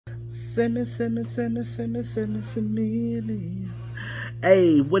Send me.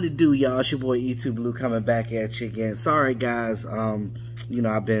 Hey, what it do, y'all? It's your boy E2 Blue coming back at you again. Sorry, guys. You know,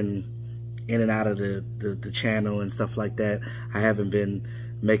 I've been in and out of the channel and stuff like that. I haven't been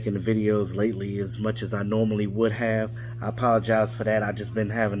making the videos lately as much as I normally would have. I apologize for that. I've just been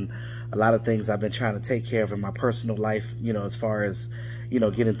having a lot of things I've been trying to take care of in my personal life, you know, as far as, you know,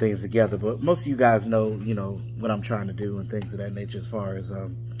 getting things together. But most of you guys know, you know, what I'm trying to do and things of that nature as far as,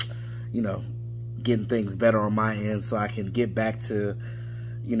 you know, getting things better on my end so I can get back to,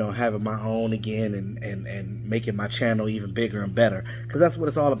 you know, having my own again and making my channel even bigger and better. Because that's what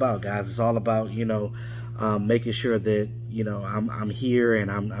it's all about, guys. It's all about, you know, making sure that, you know, I'm here and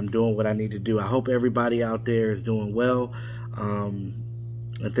I'm doing what I need to do. I hope everybody out there is doing well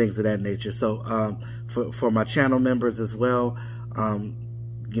and things of that nature. So for my channel members as well,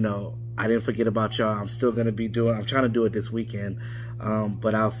 you know, I didn't forget about y'all. I'm still going to be doing, I'm trying to do it this weekend,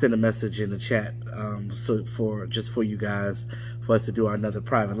 but I'll send a message in the chat so just for you guys, for us to do another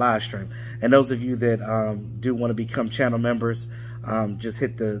private live stream. And those of you that do want to become channel members, just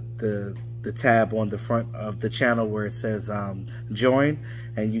hit the tab on the front of the channel where it says join,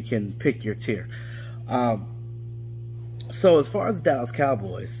 and you can pick your tier. So as far as the Dallas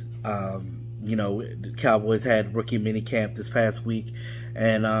Cowboys, you know, the Cowboys had rookie mini camp this past week,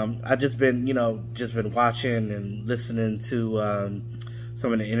 and I just been, you know, watching and listening to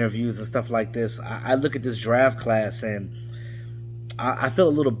some of the interviews and stuff like this. I look at this draft class and I feel a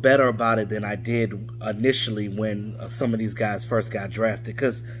little better about it than I did initially when some of these guys first got drafted.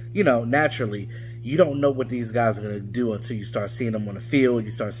 Because, you know, naturally, you don't know what these guys are going to do until you start seeing them on the field,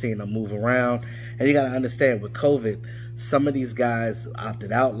 you start seeing them move around. And you got to understand, with COVID, some of these guys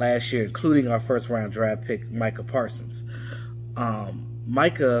opted out last year, including our first-round draft pick, Micah Parsons.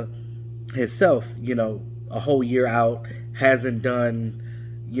 Micah himself, you know, a whole year out, hasn't done,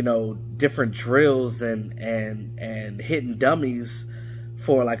 you know, different drills and hitting dummies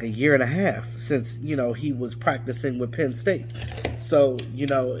for like a year and a half since, you know, he was practicing with Penn State. So, you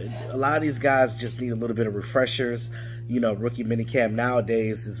know, a lot of these guys just need a little bit of refreshers. You know, rookie minicamp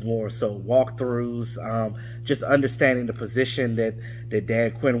nowadays is more so walkthroughs, just understanding the position that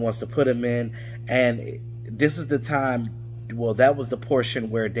Dan Quinn wants to put him in. And this is the time, well, that was the portion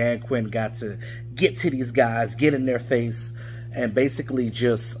where Dan Quinn got to get to these guys, get in their face, and basically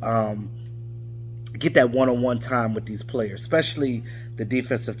just get that one-on-one time with these players, especially the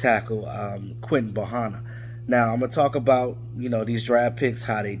defensive tackle, Quentin Bohanna. Now, I'm going to talk about, you know, these draft picks,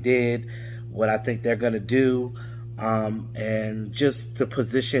 how they did, what I think they're going to do, and just the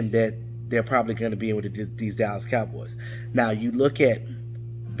position that they're probably going to be in with these Dallas Cowboys. Now, you look at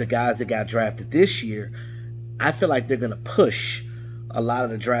the guys that got drafted this year, I feel like they're going to push a lot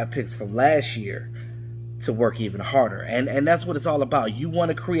of the draft picks from last year to work even harder. And that's what it's all about. You want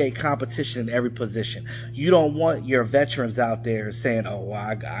to create competition in every position. You don't want your veterans out there saying, oh, well,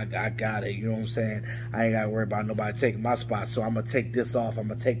 I got it. You know what I'm saying? I ain't got to worry about nobody taking my spot, so I'm going to take this off. I'm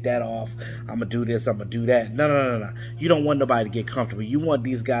going to take that off. I'm going to do this. I'm going to do that. No. You don't want nobody to get comfortable. You want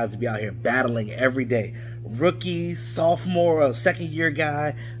these guys to be out here battling every day. Rookie, sophomore, second-year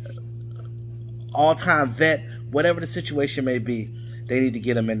guy, all-time vet, whatever the situation may be, they need to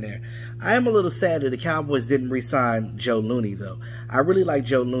get him in there. I am a little sad that the Cowboys didn't re-sign Joe Looney, though. I really like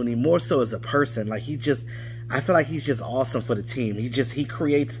Joe Looney, more so as a person. Like, I feel like he's just awesome for the team. He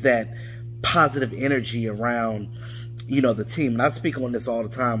creates that positive energy around, you know, the team. And I speak on this all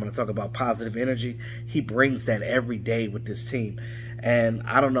the time when I talk about positive energy. He brings that every day with this team. And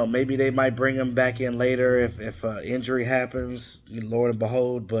I don't know, maybe they might bring him back in later if injury happens, Lord and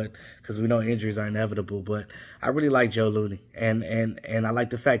behold, but because we know injuries are inevitable. But I really like Joe Looney, and I like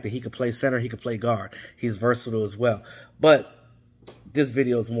the fact that he could play center, he could play guard. He's versatile as well. But this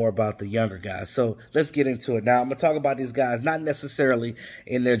video is more about the younger guys. So let's get into it. Now, I'm going to talk about these guys, not necessarily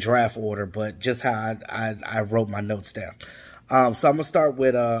in their draft order, but just how I wrote my notes down. So I'm going to start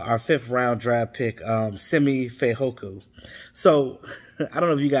with our 5th round draft pick, Simi Fehoko. So I don't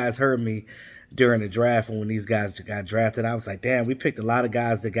know if you guys heard me during the draft when these guys got drafted. I was like, damn, we picked a lot of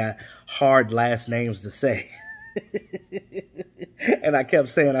guys that got hard last names to say. And I kept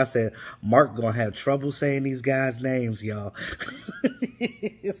saying, I said, Mark going to have trouble saying these guys' names, y'all.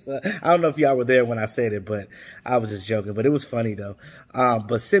 So, I don't know if y'all were there when I said it, but I was just joking. But it was funny, though.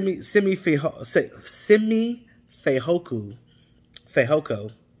 But Simi Fehoko,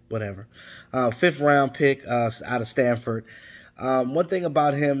 whatever. 5th round pick out of Stanford. One thing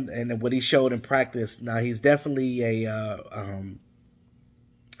about him and what he showed in practice, now he's definitely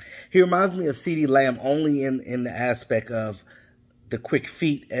he reminds me of CeeDee Lamb only in the aspect of the quick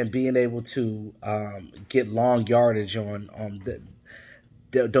feet and being able to get long yardage on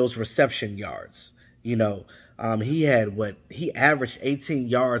those reception yards. You know, he averaged 18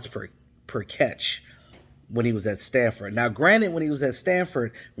 yards per catch when he was at Stanford. Now, granted, when he was at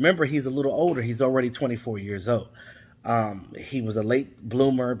Stanford, remember, he's a little older. He's already 24 years old. He was a late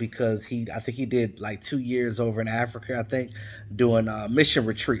bloomer because I think he did like 2 years over in Africa, I think, doing a mission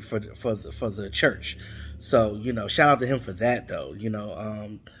retreat for the church. So, you know, shout out to him for that, though. You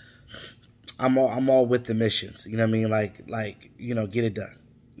know, I'm all with the missions. You know what I mean? Like, you know, get it done.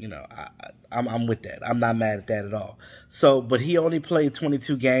 You know, I'm with that. I'm not mad at that at all. So, but he only played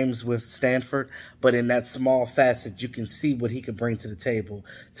 22 games with Stanford, but in that small facet, you can see what he could bring to the table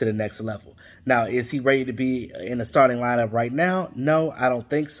to the next level. Now, is he ready to be in the starting lineup right now? No, I don't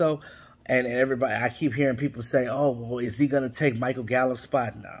think so. And everybody, I keep hearing people say, oh, well, is he going to take Michael Gallup's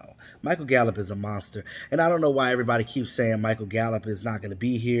spot? No. Michael Gallup is a monster. And I don't know why everybody keeps saying Michael Gallup is not going to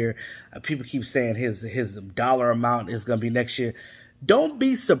be here. People keep saying his dollar amount is going to be next year. Don't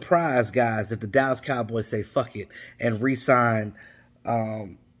be surprised, guys, if the Dallas Cowboys say fuck it and re-sign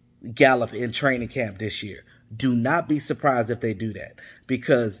Gallup in training camp this year. Do not be surprised if they do that,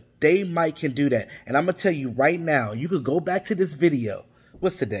 because they can do that. And I'm going to tell you right now, you could go back to this video.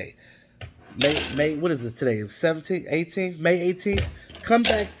 What's today? May what is this today? 17th, 18th, May 18th?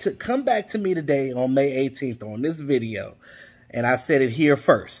 Come back to me today on May 18th on this video. And I said it here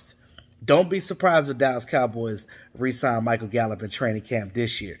first. Don't be surprised if Dallas Cowboys re-sign Michael Gallup in training camp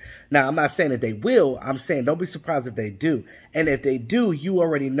this year. Now, I'm not saying that they will. I'm saying don't be surprised if they do. And if they do, you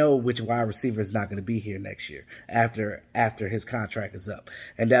already know which wide receiver is not going to be here next year after his contract is up.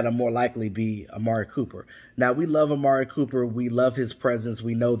 And that'll more likely be Amari Cooper. Now, we love Amari Cooper. We love his presence.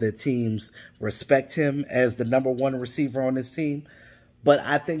 We know that teams respect him as the #1 receiver on this team. But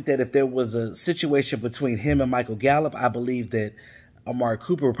I think that if there was a situation between him and Michael Gallup, I believe that Amari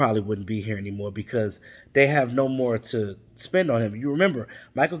Cooper probably wouldn't be here anymore because they have no more to spend on him. You remember,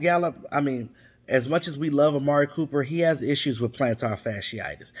 Michael Gallup, I mean, as much as we love Amari Cooper, he has issues with plantar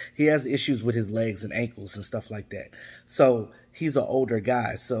fasciitis. He has issues with his legs and ankles and stuff like that. So he's an older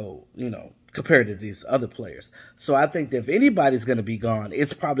guy, so, you know, compared to these other players. So I think that if anybody's going to be gone,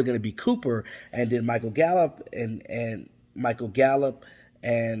 it's probably going to be Cooper, and then Michael Gallup and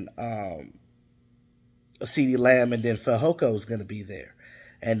CeeDee Lamb, and then Fehoko is going to be there.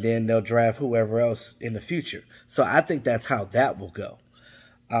 And then they'll draft whoever else in the future. So I think that's how that will go.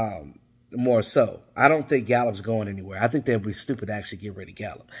 More so. I don't think Gallup's going anywhere. I think they'll be stupid to actually get rid of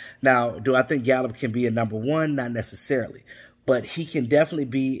Gallup. Now, do I think Gallup can be a #1? Not necessarily. But he can definitely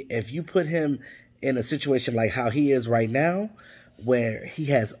be, if you put him in a situation like how he is right now, where he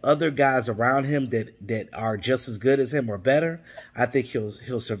has other guys around him that are just as good as him or better, I think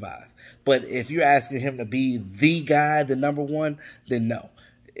he'll survive. But if you're asking him to be the guy, the #1, then no.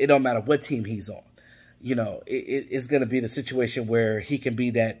 It don't matter what team he's on. You know, it's going to be the situation where he can be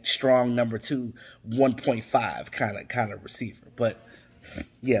that strong #2, 1.5 kind of receiver. But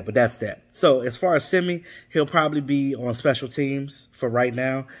yeah, but that's that. So as far as Simi, he'll probably be on special teams for right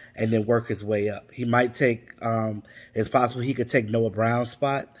now and then work his way up. He might take, it's possible he could take Noah Brown's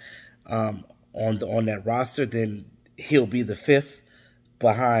spot on that roster. Then he'll be the 5th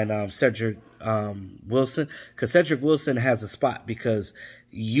behind Cedric Wilson, because Cedric Wilson has a spot because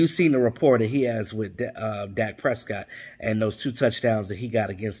you've seen the report that he has with Dak Prescott and those 2 touchdowns that he got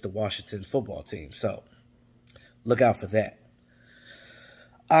against the Washington football team. So look out for that.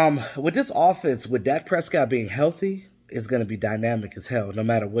 With this offense, with Dak Prescott being healthy, it's going to be dynamic as hell no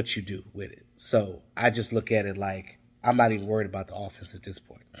matter what you do with it. So I just look at it like I'm not even worried about the offense at this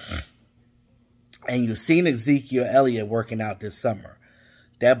point. And you've seen Ezekiel Elliott working out this summer.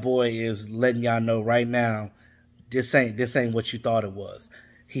 That boy is letting y'all know right now, this ain't what you thought it was.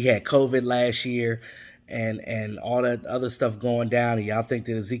 He had COVID last year and all that other stuff going down, and y'all think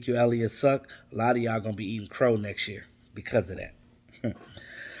that Ezekiel Elliott sucked. A lot of y'all going to be eating crow next year because of that.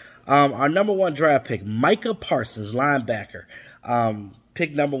 Our #1 draft pick, Micah Parsons, linebacker.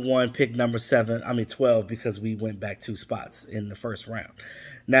 Pick #1, pick 12, because we went back 2 spots in the first round.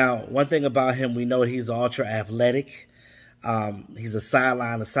 Now, one thing about him, we know he's ultra athletic. He's a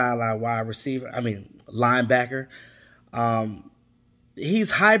sideline wide receiver. Linebacker.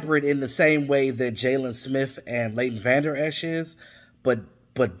 He's hybrid in the same way that Jalen Smith and Leighton Vander Esch is, but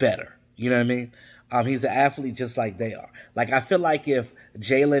better. You know what I mean? He's an athlete just like they are. Like, I feel like if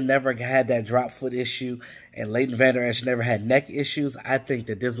Jalen never had that drop foot issue and Leighton Vander Esch never had neck issues, I think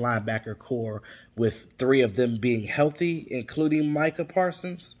that this linebacker core, with 3 of them being healthy, including Micah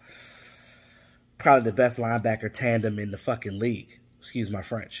Parsons, probably the best linebacker tandem in the fucking league. Excuse my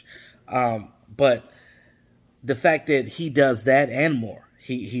French. But the fact that he does that and more,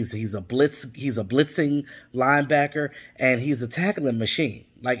 He's a blitzing linebacker, and he's a tackling machine.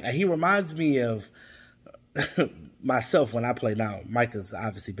 Like, he reminds me of myself when I play. Now, Micah's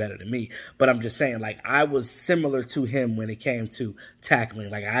obviously better than me, but I'm just saying, like, I was similar to him when it came to tackling.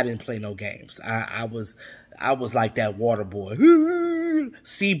 Like, I didn't play no games. I was like that water boy.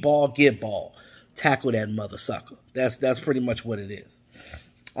 See ball, get ball. Tackle that mother sucker. That's pretty much what it is.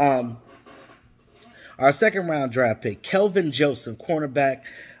 Our second round draft pick, Kelvin Joseph, cornerback,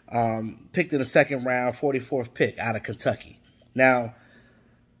 picked in the second round, 44th pick out of Kentucky. Now,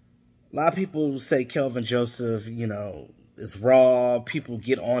 a lot of people say Kelvin Joseph, you know, is raw. People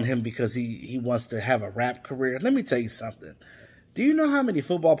get on him because he wants to have a rap career. Let me tell you something. Do you know how many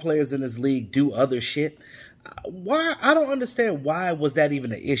football players in this league do other shit? Why? I don't understand why was that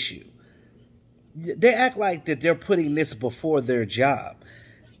even an issue. They act like that they're putting this before their job.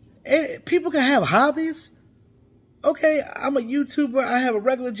 And people can have hobbies. Okay, I'm a YouTuber. I have a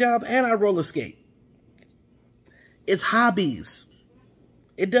regular job and I roller skate. It's hobbies.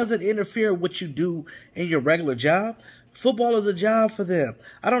 It doesn't interfere with what you do in your regular job. Football is a job for them.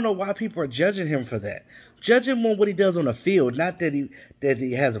 I don't know why people are judging him for that. Judge him on what he does on the field, not that he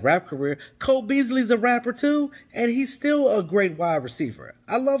has a rap career. Cole Beasley's a rapper too, and he's still a great wide receiver.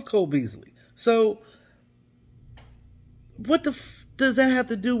 I love Cole Beasley. So, what does that have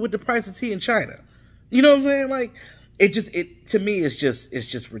to do with the price of tea in China? You know what I'm saying? Like, to me, it's just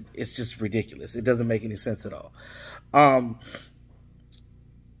ridiculous. It doesn't make any sense at all.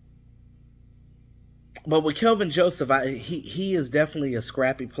 But with Kelvin Joseph, he is definitely a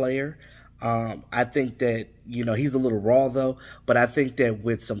scrappy player. I think that, you know, he's a little raw though, but I think that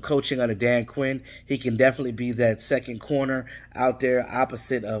with some coaching under Dan Quinn, he can definitely be that second corner out there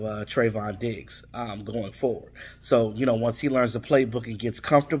opposite of Trayvon Diggs going forward. So, you know, once he learns the playbook and gets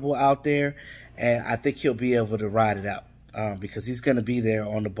comfortable out there, and I think he'll be able to ride it out because he's going to be there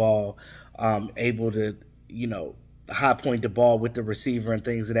on the ball, able to, you know, high point the ball with the receiver and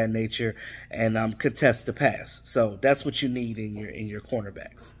things of that nature, and contest the pass. So that's what you need in your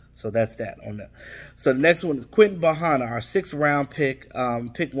cornerbacks. So that's that on that. So the next one is Quentin Bahana, our 6th round pick,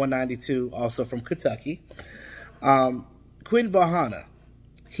 pick 192, also from Kentucky. Quentin Bahana,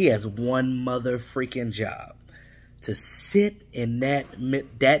 he has one mother freaking job: to sit in that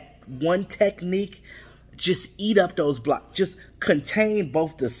one technique, just eat up those blocks, just contain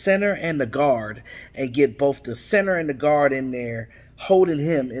both the center and the guard, and get both the center and the guard in there, holding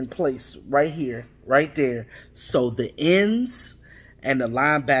him in place right here, right there, so the ends and the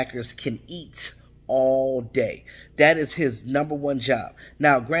linebackers can eat all day. That is his #1 job.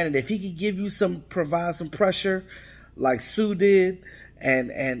 Now, granted, if he could give you provide some pressure like Sue did,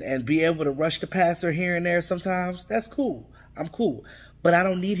 and be able to rush the passer here and there sometimes, that's cool. I'm cool. But I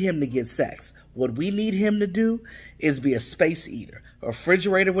don't need him to get sacks. What we need him to do is be a space eater. A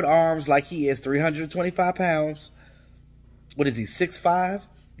refrigerator with arms like he is, 325 pounds. What is he, 6'5"?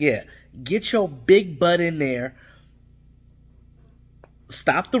 Yeah. Get your big butt in there.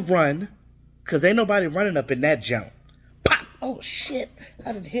 Stop the run, because ain't nobody running up in that jump. Pop! Oh, shit.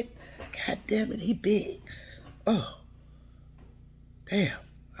 I done hit. God damn it, he big. Oh. Damn.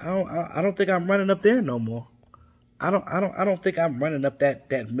 I don't think I'm running up there no more. I don't think I'm running up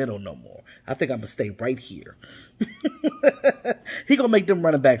that middle no more. I think I'm gonna stay right here. He gonna make them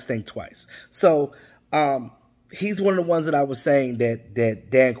running backs think twice. So he's one of the ones that I was saying that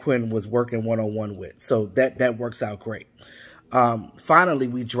Dan Quinn was working one-on-one with. So that works out great. Finally,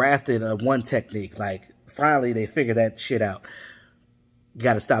 we drafted a one technique. Like, finally, they figured that shit out. You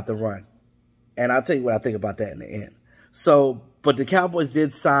got to stop the run. And I'll tell you what I think about that in the end. So, but the Cowboys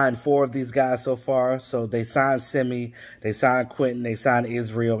did sign 4 of these guys so far. So they signed Simi, they signed Quentin, they signed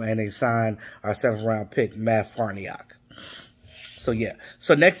Israel, and they signed our 7th round pick, Matt Farniok. So yeah.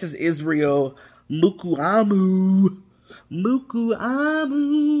 So next is Israel Mukuamu.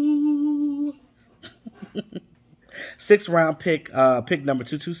 Mukuamu. 6th round pick, pick number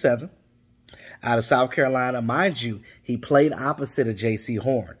 227 out of South Carolina. Mind you, he played opposite of J.C.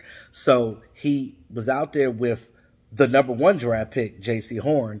 Horn. So he was out there with the #1 draft pick, J.C.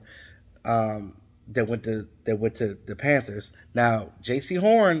 Horn, that went to the Panthers. Now, J.C.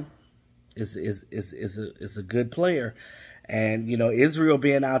 Horn is a good player. And, you know, Israel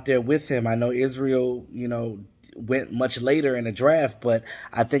being out there with him, I know Israel, you know, went much later in the draft, but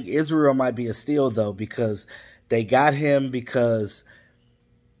I think Israel might be a steal, though, because they got him because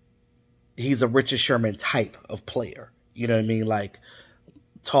he's a Richard Sherman type of player. You know what I mean? Like,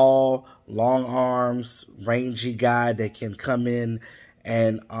 tall, long arms, rangy guy that can come in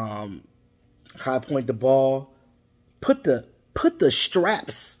and high point the ball, put the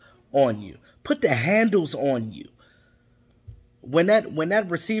straps on you, put the handles on you. when that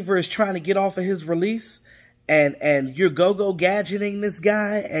receiver is trying to get off of his release, and you're go gadgeting this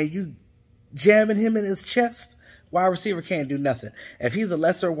guy and you jamming him in his chest, wide receiver can't do nothing. If he's a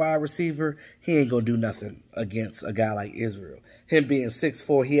lesser wide receiver, he ain't gonna do nothing against a guy like Israel. Him being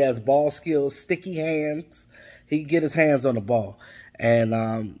 6'4", he has ball skills, sticky hands. He can get his hands on the ball,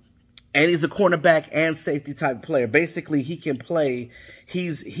 and he's a cornerback and safety type player. Basically, he can play.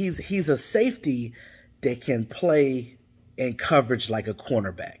 He's a safety that can play in coverage like a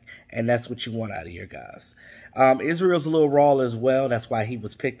cornerback, and that's what you want out of your guys. Israel's a little raw as well. That's why he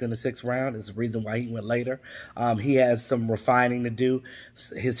was picked in the 6th round. It's the reason why he went later. He has some refining to do.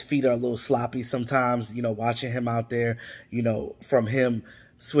 His feet are a little sloppy sometimes, you know, watching him out there, you know, from him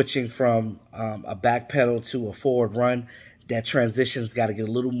switching from a back pedal to a forward run. That transition's got to get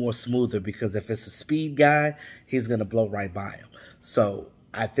a little more smoother, because if it's a speed guy, he's going to blow right by him. So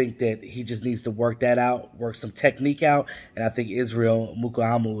I think that he just needs to work that out, work some technique out, and I think Israel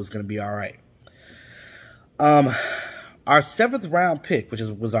Mukuamu is going to be all right. Our 7th round pick, which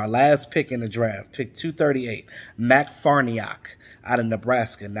was our last pick in the draft, pick 238, Mac Farniok out of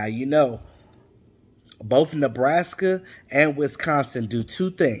Nebraska. Now, you know, both Nebraska and Wisconsin do two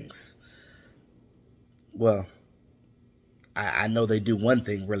things. Well, I know they do one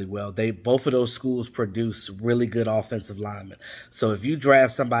thing really well. Both of those schools produce really good offensive linemen. So if you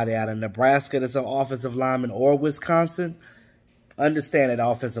draft somebody out of Nebraska that's an offensive lineman, or Wisconsin, understand that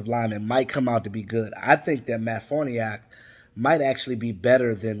offensive lineman might come out to be good. I think that Matt Farniok might actually be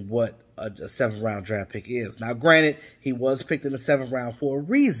better than what a 7th round draft pick is. Now, granted, he was picked in the 7th round for a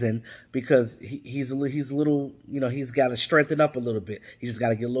reason, because he's a little, you know, he's got to strengthen up a little bit. He just got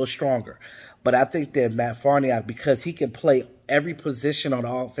to get a little stronger. But I think that Matt Farniok, because he can play every position on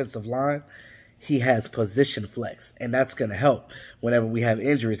the offensive line, he has position flex, and that's going to help whenever we have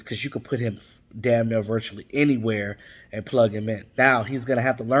injuries, because you can put him damn near virtually anywhere and plug him in. Now, he's going to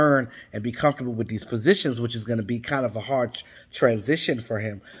have to learn and be comfortable with these positions, which is going to be kind of a hard transition for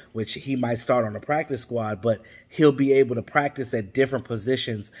him, which he might start on the practice squad, but he'll be able to practice at different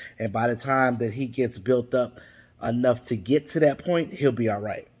positions, and by the time that he gets built up enough to get to that point, he'll be all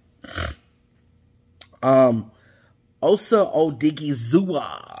right. Osa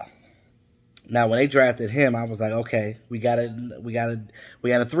Odigizua. Now, when they drafted him, I was like, okay, we got a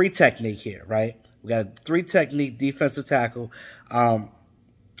 3 technique here, right? We got a 3 technique defensive tackle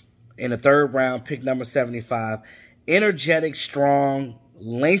in the 3rd round, pick number 75. Energetic, strong,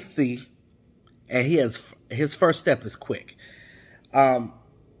 lengthy, and his first step is quick.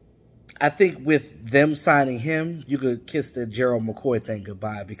 I think with them signing him, you could kiss the Gerald McCoy thing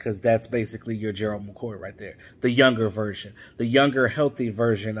goodbye, because that's basically your Gerald McCoy right there. The younger version. The younger, healthy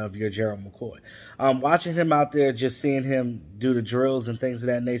version of your Gerald McCoy. Watching him out there, just seeing him do the drills and things of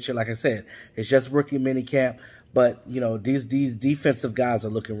that nature, like I said, it's just rookie minicamp, but, you know, these defensive guys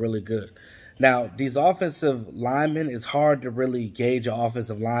are looking really good. Now, these offensive linemen, it's hard to really gauge an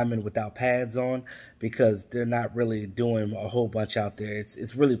offensive lineman without pads on, because they're not really doing a whole bunch out there.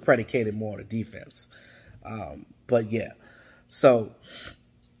 It's really predicated more on the defense. But, yeah. So,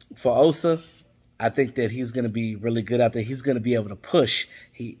 for Osa, I think that he's going to be really good out there. He's going to be able to push.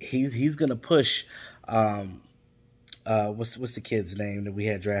 He's going to push, what's the kid's name that we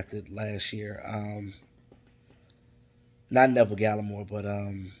had drafted last year? Not Neville Gallimore,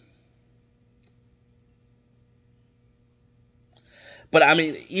 but I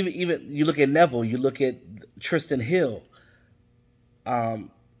mean, even you look at Neville, you look at Tristan Hill.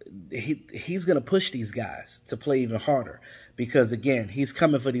 He's going to push these guys to play even harder, because, again, he's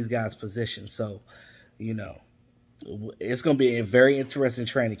coming for these guys' positions. So, you know, it's going to be a very interesting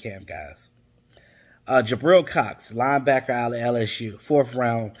training camp, guys. Jabril Cox, linebacker out of LSU, 4th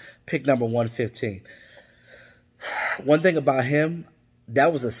round, pick number 115. One thing about him,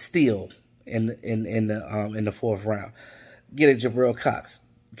 that was a steal in the 4th round. Getting Jabril Cox.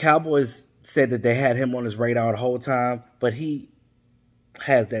 Cowboys said that they had him on his radar the whole time, but he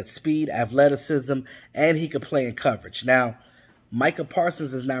has that speed, athleticism, and he could play in coverage. Now, Micah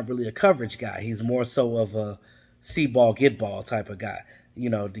Parsons is not really a coverage guy. He's more so of a see ball, get ball type of guy. You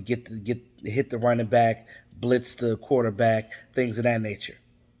know, to hit the running back, blitz the quarterback, things of that nature.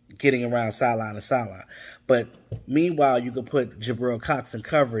 Getting around sideline to sideline. But meanwhile, you could put Jabril Cox in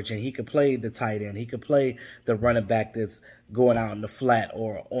coverage, and he could play the tight end. He could play the running back that's going out in the flat,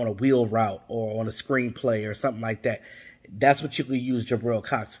 or on a wheel route, or on a screen play, or something like that. That's what you could use Jabril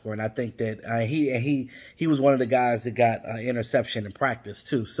Cox for. And I think that he was one of the guys that got interception in practice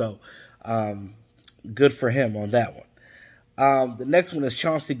too. So good for him on that one. The next one is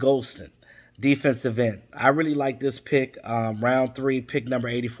Chauncey Golston, defensive end. I really like this pick. Round 3, pick number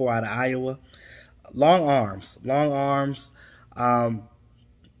 84 out of Iowa. Long arms. Um,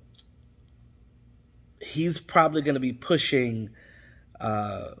 he's probably going to be pushing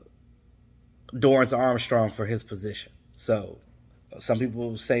Dorrance Armstrong for his position. So some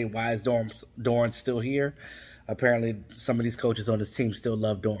people say, why is Dorrance still here? Apparently, some of these coaches on this team still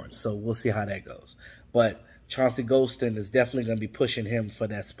love Dorrance. So we'll see how that goes. But Chauncey Golston is definitely going to be pushing him for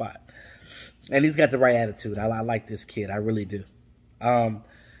that spot. And he's got the right attitude. I like this kid. I really do. Now,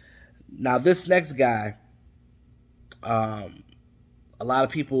 this next guy, a lot of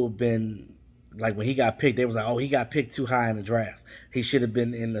people have been, like, when he got picked, they was like, oh, he got picked too high in the draft. He should have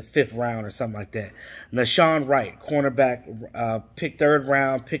been in the 5th round or something like that. Nashawn Wright, cornerback, picked 3rd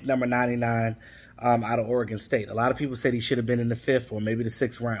round, pick number 99 out of Oregon State. A lot of people said he should have been in the 5th or maybe the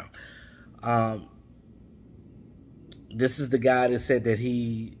 6th round. This is the guy that said that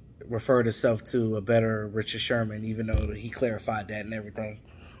he referred himself to a better Richard Sherman, even though he clarified that and everything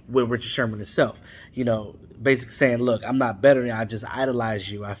with Richard Sherman himself. You know, basically saying, look, I'm not better than you. I just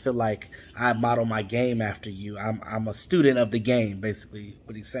idolize you. I feel like I model my game after you. I'm a student of the game, basically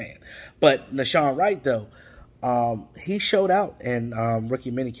what he's saying. But Nashawn Wright, though, he showed out in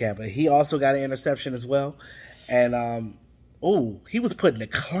rookie minicamp. But he also got an interception as well. And, he was putting the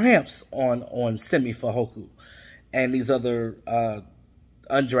clamps on Simi Fehoko and these other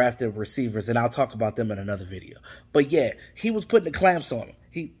undrafted receivers, and I'll talk about them in another video. But yeah, he was putting the clamps on them.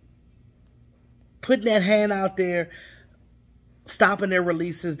 He putting that hand out there, stopping their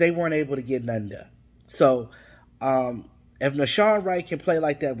releases. They weren't able to get none done. So if Nashawn Wright can play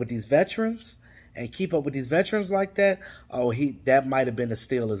like that with these veterans and keep up with these veterans like that, that might have been a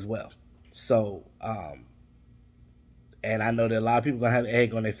steal as well. So and I know that a lot of people are going to have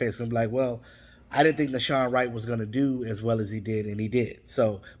egg on their face and be like, well, I didn't think Nashawn Wright was going to do as well as he did, and he did.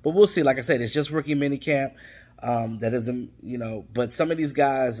 So, but we'll see. Like I said, it's just rookie minicamp. That doesn't, but some of these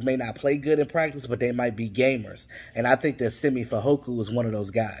guys may not play good in practice, but they might be gamers. And I think that Simi Fehoko is one of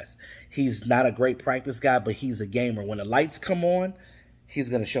those guys. He's not a great practice guy, but he's a gamer. When the lights come on, he's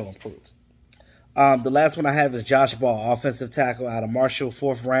going to show and prove. The last one I have is Josh Ball, offensive tackle out of Marshall,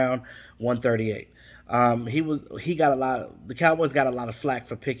 4th round, 138. The Cowboys got a lot of flack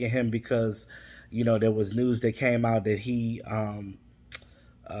for picking him because, there was news that came out that he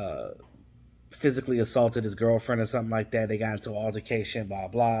physically assaulted his girlfriend or something like that. They got into an altercation, blah,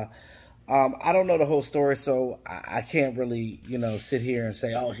 blah. I don't know the whole story, so I can't really, sit here and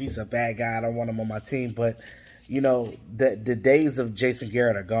say, oh, he's a bad guy, I don't want him on my team. But, the days of Jason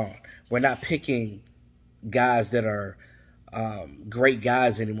Garrett are gone. We're not picking guys that are great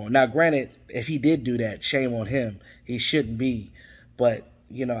guys anymore. Now, granted, if he did do that, shame on him. He shouldn't be. But,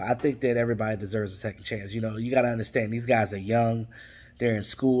 I think that everybody deserves a second chance. You got to understand, these guys are young. They're in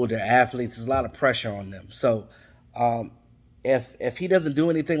school. They're athletes. There's a lot of pressure on them. So, if he doesn't do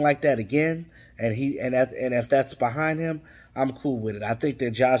anything like that again, and if that's behind him, I'm cool with it. I think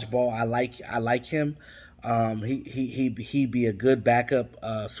that Josh Ball, I like him. He'd be a good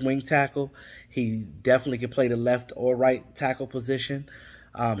backup swing tackle. He definitely can play the left or right tackle position.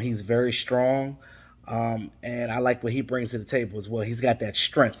 He's very strong. And I like what he brings to the table as well. He's got that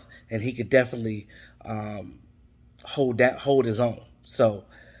strength, and he could definitely hold his own. So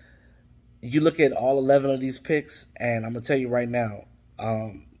you look at all 11 of these picks, and I'm gonna tell you right now,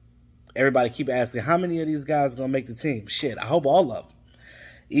 everybody keep asking how many of these guys are gonna make the team. Shit, I hope all of them.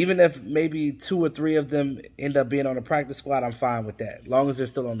 Even if maybe 2 or 3 of them end up being on the practice squad, I'm fine with that, as long as they're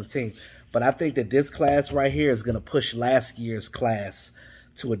still on the team. But I think that this class right here is going to push last year's class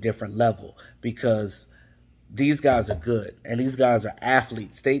to a different level, because these guys are good, and these guys are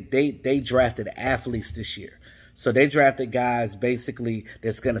athletes. They drafted athletes this year. So they drafted guys basically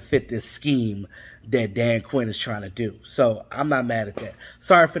that's going to fit this scheme that Dan Quinn is trying to do. So I'm not mad at that.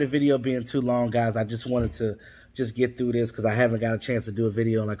 Sorry for the video being too long, guys. I just wanted to get through this because I haven't got a chance to do a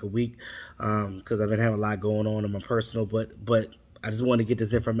video in like a week because I've been having a lot going on in my personal. But I just want to get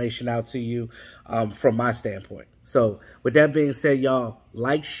this information out to you from my standpoint. So with that being said, y'all,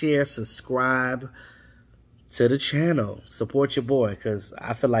 like, share, subscribe to the channel. Support your boy, because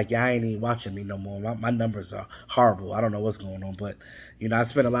I feel like y'all ain't even watching me no more. My numbers are horrible. I don't know what's going on, but, I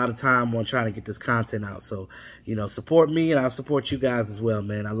spend a lot of time on trying to get this content out. So, support me, and I'll support you guys as well,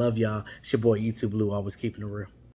 man. I love y'all. It's your boy, YouTube Blue, always keeping it real.